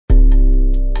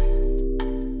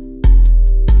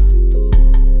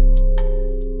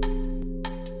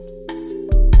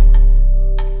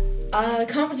The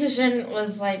competition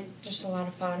was just a lot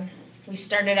of fun. We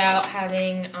started out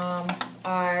having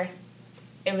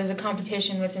it was a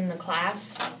competition within the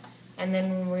class, and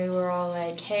then we were all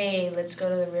like, hey, let's go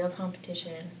to the real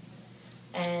competition.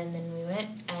 And then we went,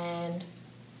 and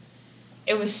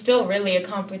it was still really a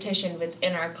competition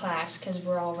within our class because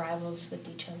we're all rivals with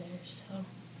each other, so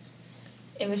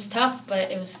it was tough, but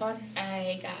it was fun.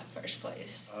 I got first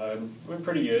place. We're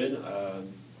pretty good.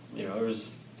 There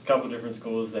was a couple different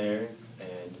schools there,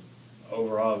 and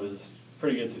overall it was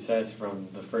pretty good success from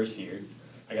the first year.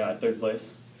 I got third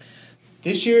place.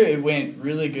 This year it went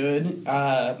really good.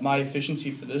 My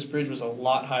efficiency for this bridge was a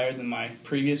lot higher than my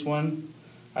previous one.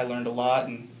 I learned a lot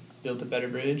and built a better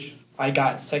bridge. I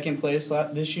got second place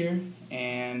this year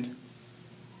and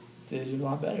did a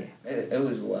lot better. It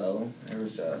was well. There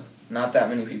was not that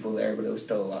many people there, but it was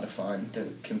still a lot of fun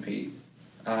to compete.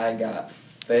 I got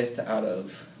 5th out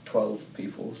of 12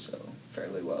 people, so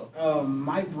fairly well.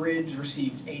 My bridge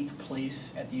received 8th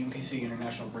place at the UMKC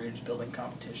International Bridge Building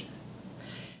Competition.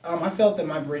 I felt that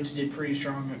my bridge did pretty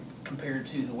strong compared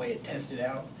to the way it tested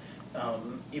out,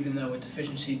 even though its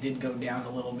efficiency did go down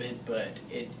a little bit, but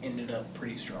it ended up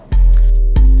pretty strong.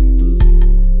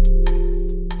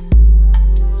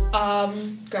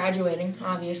 Graduating,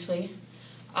 obviously.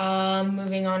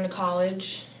 Moving on to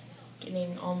college,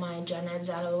 getting all my gen eds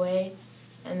out of the way,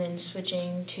 and then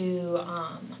switching to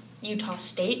Utah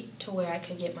State to where I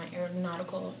could get my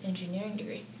aeronautical engineering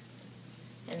degree,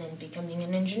 and then becoming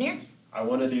an engineer. I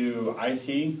want to do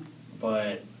IT,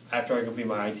 but after I complete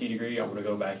my IT degree, I want to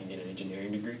go back and get an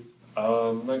engineering degree.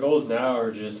 My goals now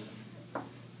are just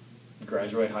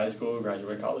graduate high school,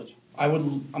 graduate college.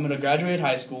 I'm going to graduate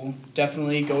high school,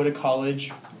 definitely go to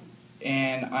college,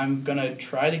 and I'm going to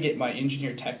try to get my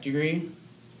engineer tech degree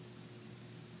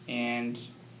and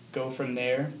go from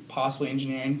there, possibly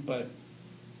engineering, but...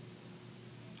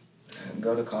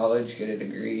 Go to college, get a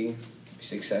degree, be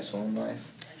successful in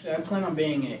life. Actually, I plan on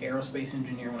being an aerospace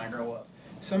engineer when I grow up.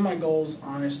 Some of my goals,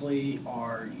 honestly,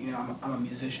 are, I'm a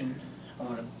musician. I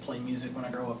want to play music when I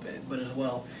grow up, but as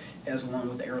well as along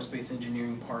with the aerospace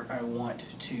engineering part, I want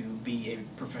to be a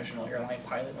professional airline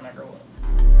pilot when I grow up.